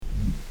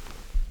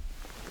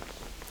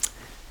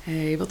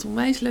Hey, wat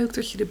onwijs leuk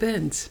dat je er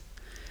bent.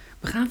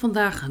 We gaan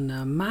vandaag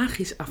een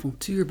magisch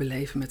avontuur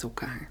beleven met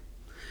elkaar.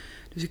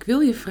 Dus ik wil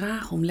je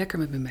vragen om lekker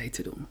met me mee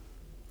te doen.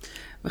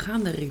 We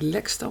gaan de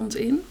relaxstand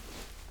in.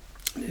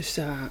 Dus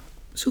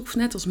zoek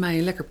net als mij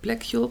een lekker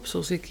plekje op.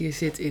 Zoals ik hier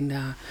zit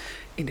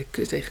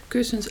tegen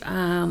kussens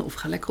aan. Of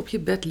ga lekker op je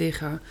bed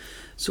liggen.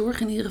 Zorg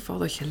in ieder geval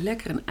dat je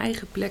lekker een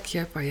eigen plekje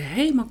hebt waar je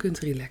helemaal kunt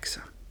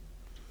relaxen.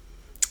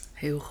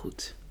 Heel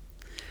goed.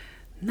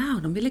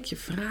 Nou, dan wil ik je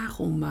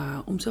vragen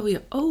om zo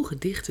je ogen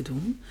dicht te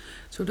doen,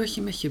 zodat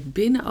je met je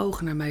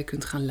binnenogen naar mij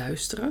kunt gaan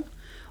luisteren.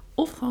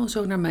 Of gewoon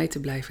zo naar mij te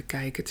blijven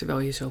kijken terwijl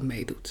je zo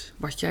meedoet,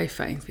 wat jij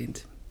fijn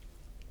vindt.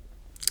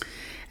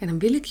 En dan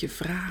wil ik je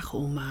vragen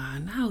om,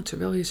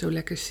 terwijl je zo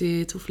lekker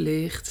zit of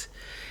ligt,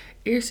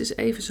 eerst eens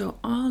even zo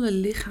alle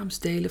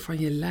lichaamsdelen van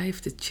je lijf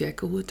te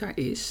checken hoe het daar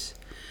is.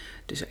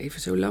 Dus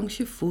even zo langs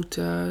je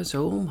voeten,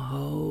 zo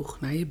omhoog,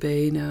 naar je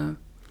benen.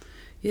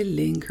 Je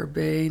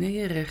linkerbeen en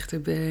je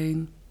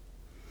rechterbeen.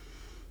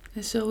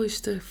 En zo eens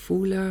te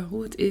voelen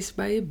hoe het is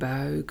bij je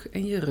buik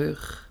en je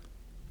rug.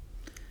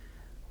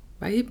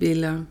 Bij je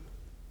billen.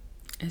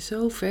 En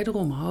zo verder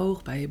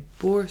omhoog bij je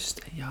borst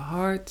en je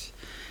hart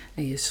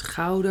en je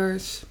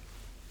schouders.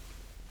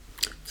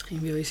 Misschien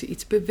wil je ze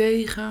iets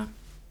bewegen.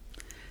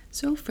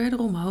 Zo verder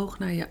omhoog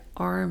naar je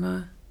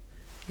armen.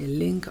 Je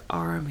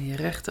linkerarm en je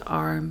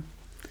rechterarm.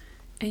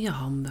 En je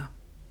handen.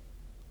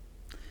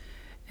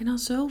 En dan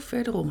zo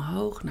verder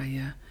omhoog naar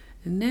je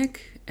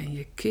nek en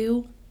je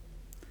keel.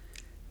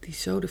 Die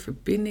zo de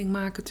verbinding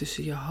maken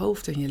tussen je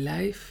hoofd en je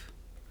lijf.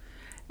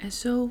 En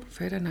zo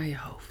verder naar je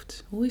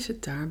hoofd. Hoe is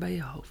het daar bij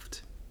je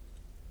hoofd?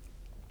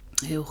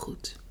 Heel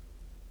goed.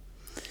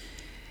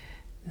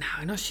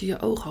 Nou, en als je je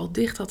ogen al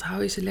dicht had,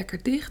 hou je ze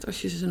lekker dicht.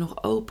 Als je ze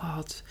nog open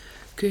had,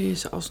 kun je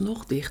ze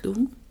alsnog dicht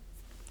doen.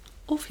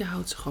 Of je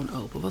houdt ze gewoon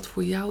open, wat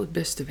voor jou het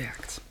beste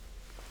werkt.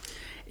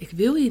 Ik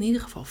wil je in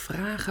ieder geval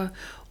vragen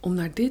om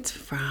naar dit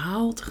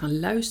verhaal te gaan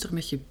luisteren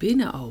met je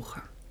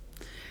binnenogen.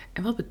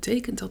 En wat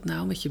betekent dat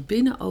nou? Met je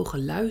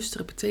binnenogen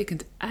luisteren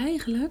betekent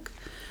eigenlijk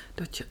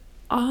dat je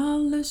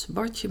alles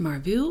wat je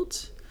maar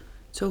wilt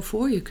zo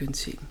voor je kunt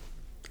zien.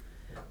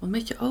 Want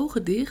met je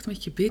ogen dicht,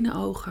 met je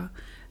binnenogen,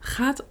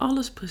 gaat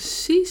alles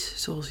precies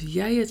zoals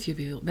jij het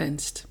je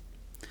wenst.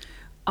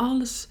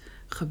 Alles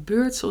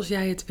gebeurt zoals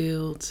jij het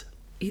wilt.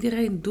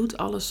 Iedereen doet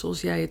alles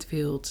zoals jij het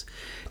wilt.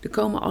 Er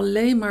komen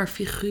alleen maar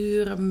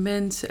figuren,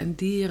 mensen en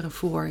dieren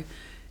voor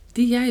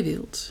die jij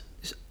wilt.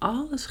 Dus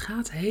alles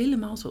gaat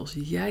helemaal zoals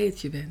jij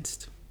het je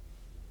wenst.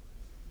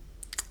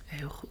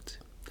 Heel goed,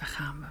 daar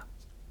gaan we.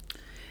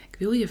 Ik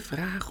wil je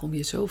vragen om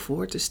je zo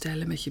voor te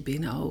stellen met je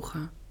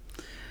binnenogen.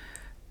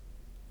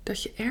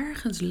 Dat je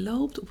ergens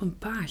loopt op een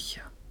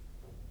paadje.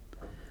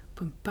 Op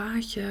een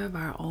paadje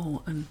waar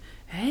al een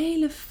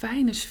hele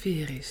fijne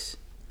sfeer is.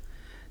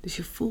 Dus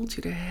je voelt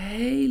je er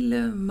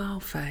helemaal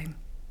fijn.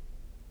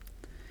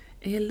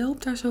 En je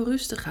loopt daar zo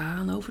rustig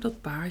aan over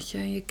dat paadje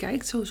en je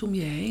kijkt zo eens om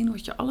je heen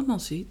wat je allemaal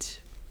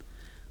ziet.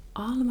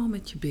 Allemaal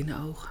met je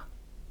binnenogen.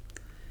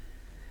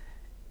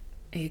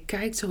 En je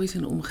kijkt zo eens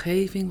in de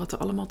omgeving wat er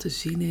allemaal te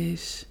zien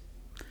is.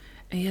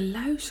 En je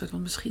luistert,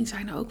 want misschien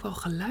zijn er ook wel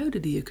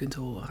geluiden die je kunt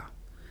horen.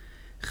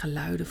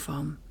 Geluiden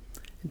van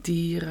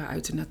dieren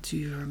uit de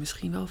natuur,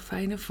 misschien wel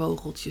fijne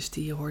vogeltjes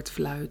die je hoort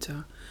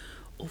fluiten.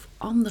 Of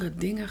andere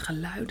dingen,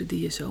 geluiden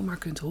die je zomaar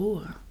kunt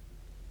horen.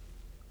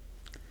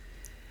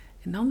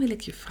 En dan wil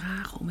ik je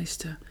vragen om eens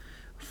te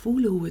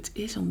voelen hoe het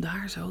is om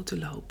daar zo te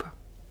lopen.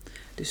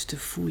 Dus te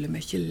voelen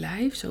met je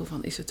lijf, zo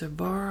van is het er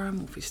warm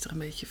of is het er een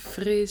beetje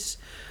fris?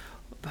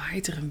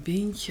 Waait er een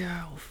windje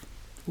of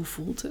hoe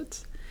voelt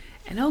het?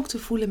 En ook te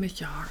voelen met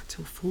je hart,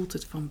 hoe voelt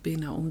het van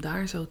binnen om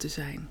daar zo te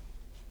zijn?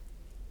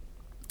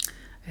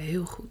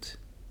 Heel goed.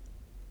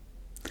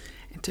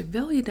 En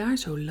terwijl je daar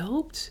zo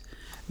loopt,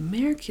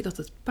 merk je dat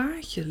het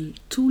paadje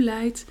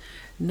toeleidt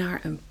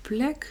naar een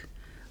plek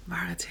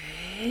waar het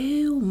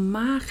heel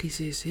magisch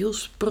is, heel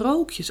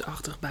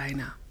sprookjesachtig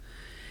bijna.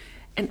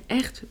 En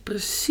echt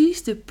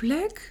precies de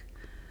plek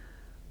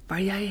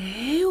waar jij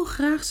heel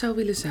graag zou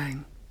willen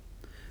zijn.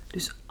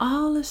 Dus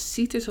alles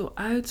ziet er zo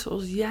uit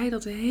zoals jij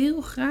dat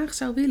heel graag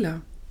zou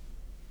willen.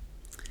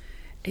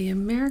 En je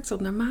merkt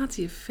dat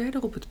naarmate je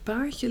verder op het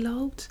paadje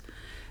loopt,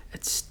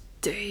 het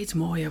steeds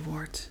mooier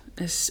wordt.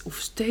 Of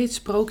steeds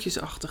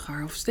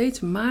sprookjesachtiger, of steeds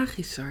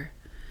magischer.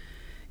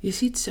 Je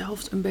ziet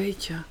zelfs een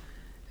beetje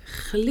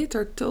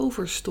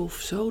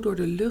glittertoverstof zo door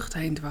de lucht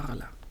heen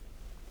dwarrelen.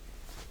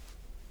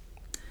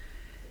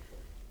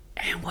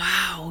 En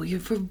wauw, je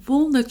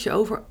verwondert je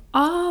over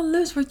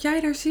alles wat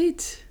jij daar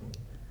ziet.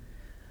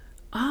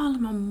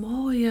 Allemaal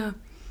mooie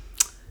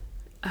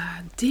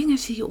dingen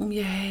zie je om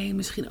je heen.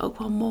 Misschien ook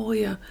wel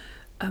mooie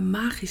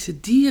magische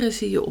dieren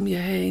zie je om je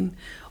heen.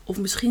 Of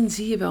misschien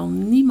zie je wel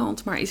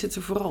niemand, maar is het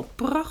er vooral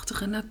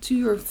prachtige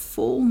natuur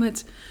vol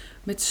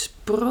met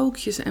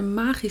sprookjes en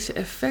magische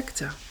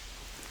effecten.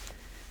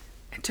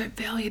 En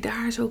terwijl je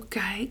daar zo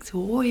kijkt,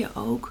 hoor je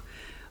ook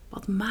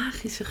wat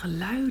magische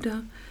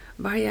geluiden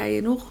waar jij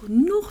je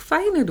nog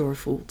fijner door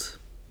voelt.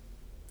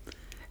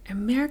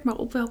 En merk maar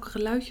op welke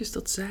geluidjes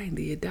dat zijn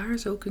die je daar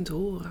zo kunt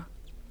horen.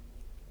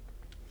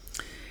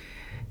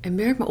 En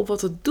merk maar op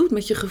wat het doet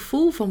met je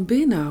gevoel van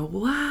binnen.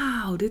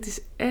 Wauw, dit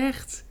is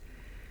echt...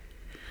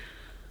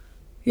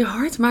 Je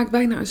hart maakt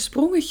bijna een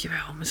sprongetje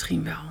wel,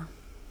 misschien wel.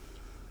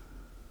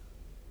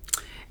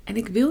 En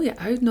ik wil je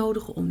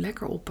uitnodigen om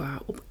lekker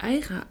op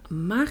eigen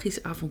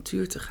magisch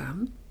avontuur te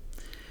gaan.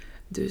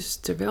 Dus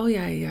terwijl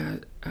jij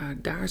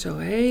daar zo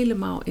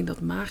helemaal in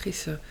dat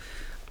magische,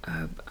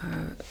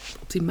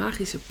 op die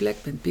magische plek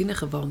bent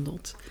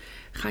binnengewandeld,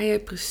 ga jij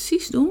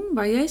precies doen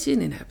waar jij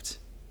zin in hebt.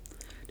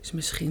 Dus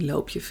misschien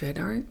loop je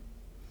verder.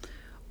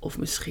 Of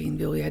misschien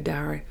wil jij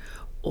daar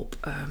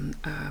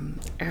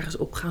ergens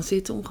op gaan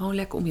zitten om gewoon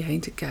lekker om je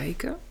heen te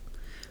kijken.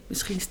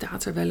 Misschien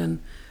staat er wel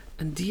een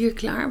dier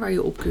klaar waar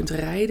je op kunt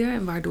rijden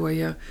en waardoor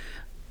je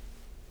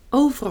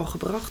overal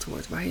gebracht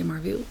wordt waar je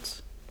maar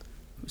wilt.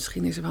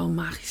 Misschien is er wel een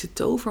magische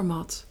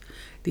tovermat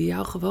die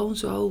jou gewoon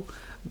zo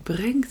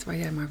brengt waar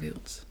jij maar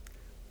wilt.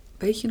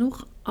 Weet je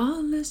nog,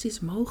 alles is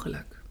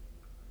mogelijk.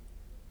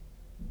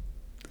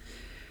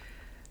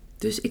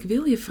 Dus ik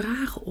wil je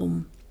vragen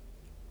om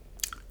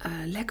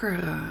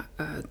lekker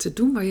te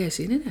doen waar jij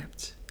zin in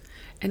hebt.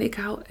 En ik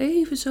hou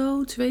even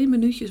zo 2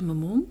 minuutjes mijn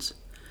mond,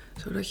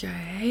 zodat je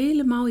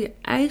helemaal je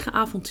eigen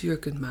avontuur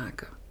kunt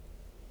maken.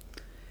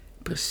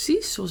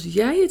 Precies zoals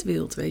jij het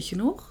wilt, weet je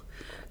nog?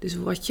 Dus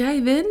wat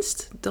jij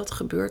wenst, dat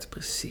gebeurt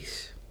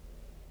precies.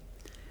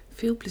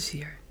 Veel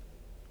plezier.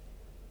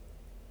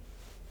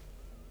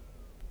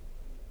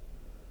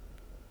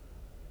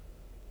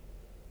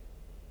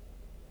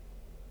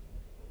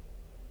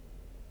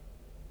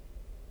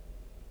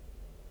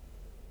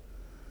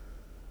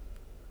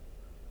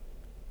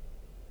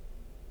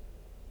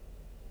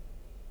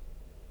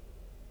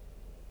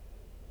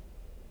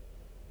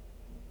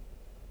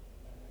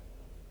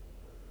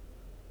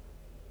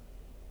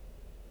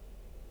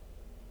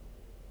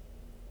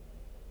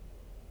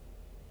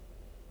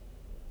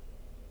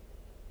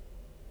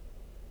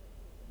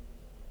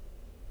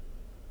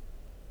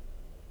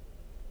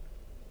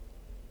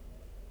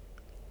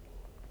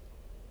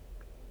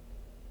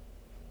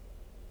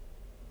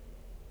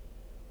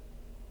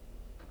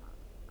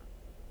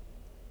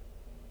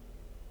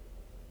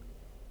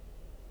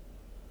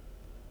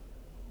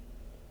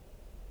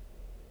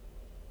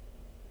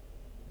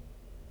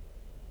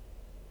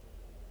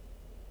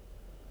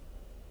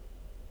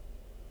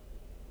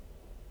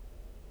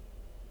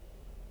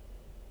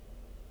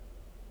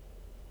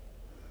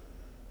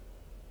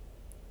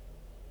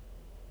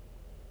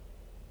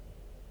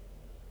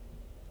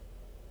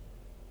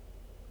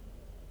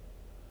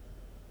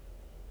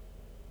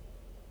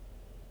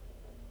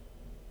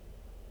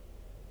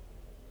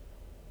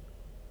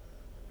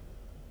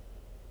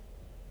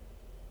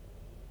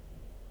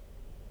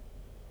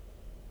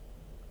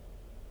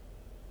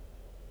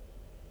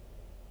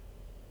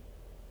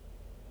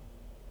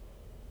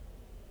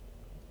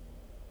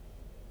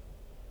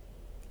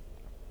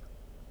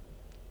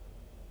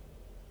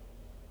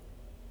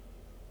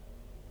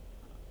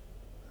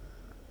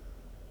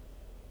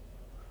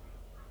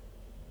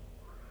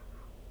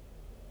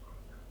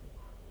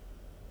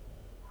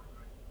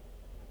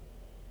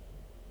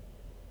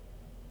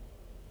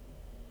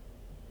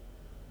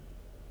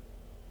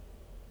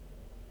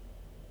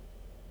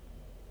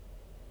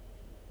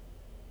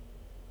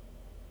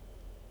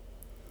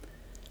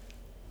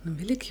 Dan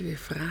wil ik je weer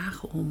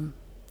vragen om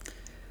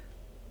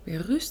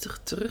weer rustig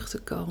terug te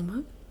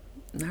komen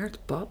naar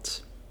het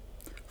pad.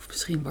 Of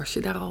misschien was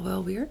je daar al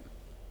wel weer.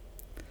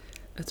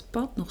 Het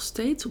pad nog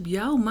steeds op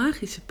jouw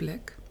magische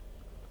plek.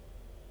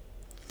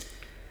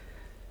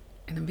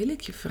 En dan wil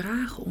ik je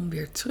vragen om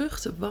weer terug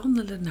te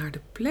wandelen naar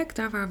de plek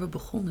daar waar we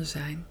begonnen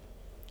zijn.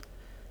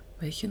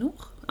 Weet je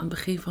nog? Aan het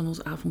begin van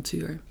ons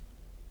avontuur.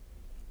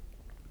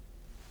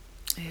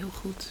 Heel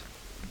goed.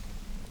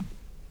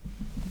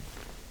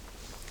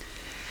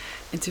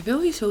 En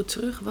terwijl je zo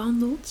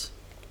terugwandelt,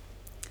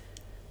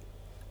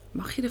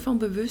 mag je ervan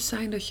bewust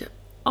zijn dat je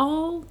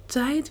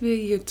altijd weer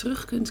hier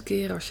terug kunt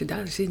keren als je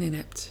daar zin in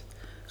hebt.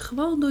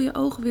 Gewoon door je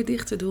ogen weer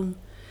dicht te doen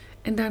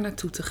en daar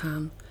naartoe te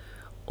gaan.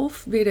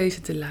 Of weer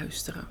deze te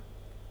luisteren.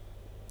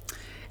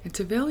 En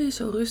terwijl je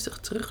zo rustig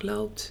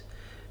terugloopt,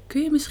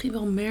 kun je misschien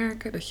wel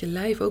merken dat je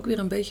lijf ook weer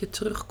een beetje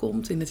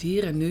terugkomt in het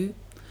hier en nu.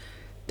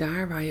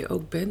 Daar waar je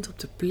ook bent, op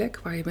de plek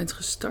waar je bent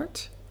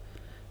gestart.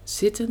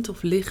 Zittend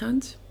of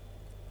liggend.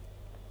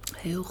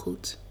 Heel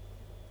goed.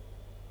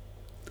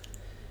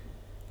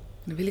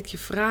 En dan wil ik je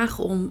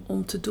vragen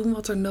om te doen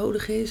wat er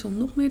nodig is om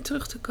nog meer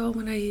terug te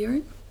komen naar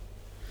hier.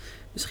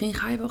 Misschien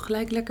ga je wel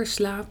gelijk lekker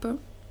slapen.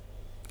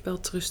 Wel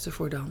rusten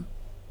voor dan.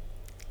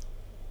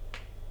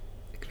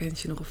 Ik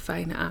wens je nog een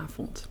fijne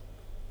avond.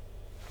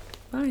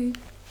 Bye.